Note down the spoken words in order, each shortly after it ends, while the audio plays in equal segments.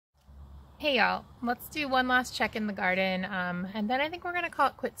Hey y'all, let's do one last check in the garden, and then I think we're going to call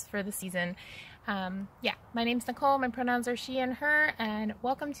it quits for the season. Yeah, my name's Nicole, my pronouns are she and her, and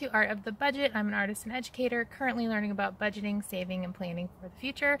welcome to Art of the Budget. I'm an artist and educator, currently learning about budgeting, saving, and planning for the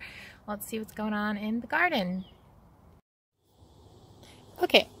future. Let's see what's going on in the garden.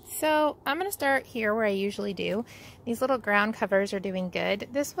 Okay, so I'm going to start here where I usually do. These little ground covers are doing good.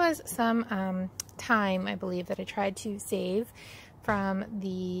 This was some thyme, I believe, that I tried to save from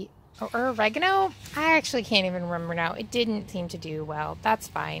the or oregano. I actually can't even remember now. It didn't seem to do well. That's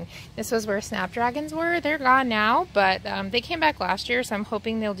fine. This was where snapdragons were. They're gone now, but they came back last year, so I'm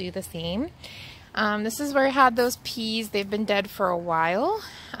hoping they'll do the same. This is where I had those peas. They've been dead for a while.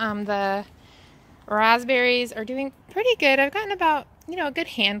 The raspberries are doing pretty good. I've gotten about, a good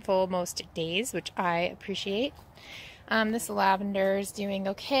handful most days, which I appreciate. This lavender is doing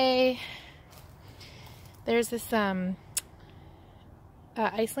okay. There's this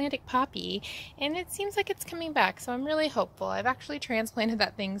Icelandic poppy, and it seems like it's coming back, so I'm really hopeful. I've actually transplanted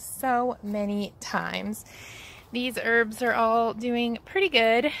that thing so many times. These herbs are all doing pretty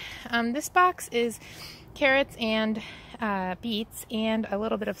good. This box is carrots and beets and a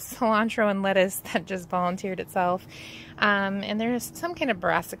little bit of cilantro and lettuce that just volunteered itself. And there's some kind of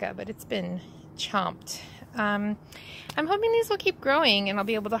brassica, but it's been chomped. I'm hoping these will keep growing and I'll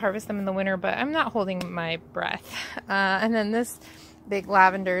be able to harvest them in the winter, but I'm not holding my breath. And then this big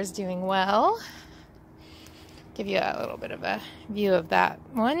lavender is doing well. Give you a little bit of a view of that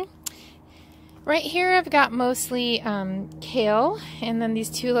one. Right here I've got mostly kale, and then these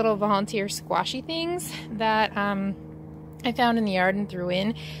two little volunteer squashy things that I found in the yard and threw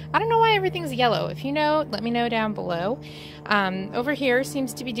in. I don't know why everything's yellow. If you know, let me know down below. Over here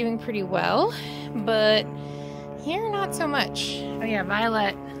seems to be doing pretty well, but here not so much. Oh yeah,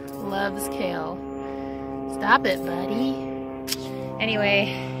 Violet loves kale. Stop it, buddy. Anyway,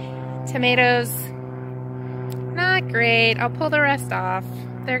 tomatoes, not great. I'll pull the rest off.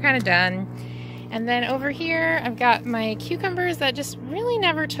 They're kind of done. And then over here, I've got my cucumbers that just really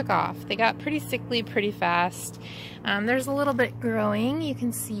never took off. They got pretty sickly pretty fast. There's a little bit growing, you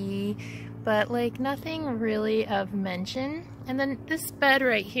can see, but like nothing really of mention. And then this bed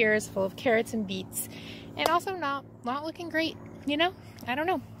right here is full of carrots and beets, and also not looking great, I don't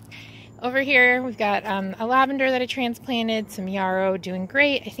know. Over here, we've got a lavender that I transplanted, some yarrow doing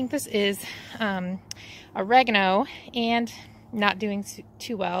great. I think this is oregano and not doing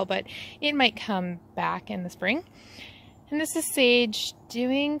too well, but it might come back in the spring. And this is sage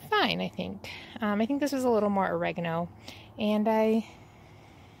doing fine, I think. I think this was a little more oregano, and I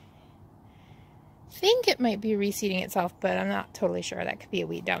think it might be reseeding itself, but I'm not totally sure. That could be a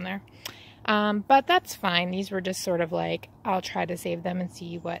weed down there. But that's fine. These were just sort of like, I'll try to save them and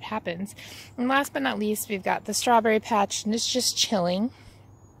see what happens. And last but not least, we've got the strawberry patch, and it's just chilling.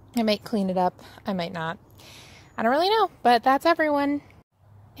 I might clean it up. I might not. I don't really know, but that's everyone.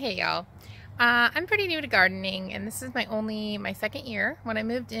 Hey y'all. I'm pretty new to gardening, and this is my second year. When I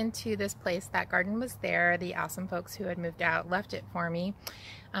moved into this place, that garden was there. The awesome folks who had moved out left it for me.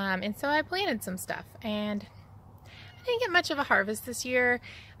 And so I planted some stuff, and I didn't get much of a harvest this year.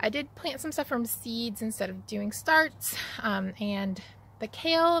 I did plant some stuff from seeds instead of doing starts, and the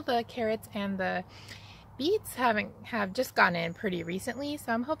kale, the carrots, and the beets have just gone in pretty recently,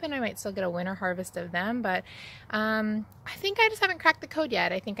 so I'm hoping I might still get a winter harvest of them, but I think I just haven't cracked the code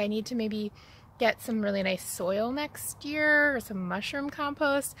yet. I think I need to maybe get some really nice soil next year, or some mushroom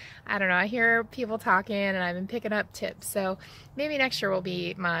compost. I don't know, I hear people talking and I've been picking up tips, so maybe next year will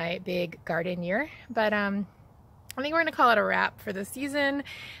be my big garden year, but I think we're going to call it a wrap for the season.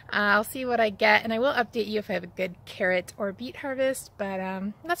 I'll see what I get, and I will update you if I have a good carrot or beet harvest, but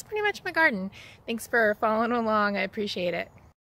that's pretty much my garden. Thanks for following along. I appreciate it.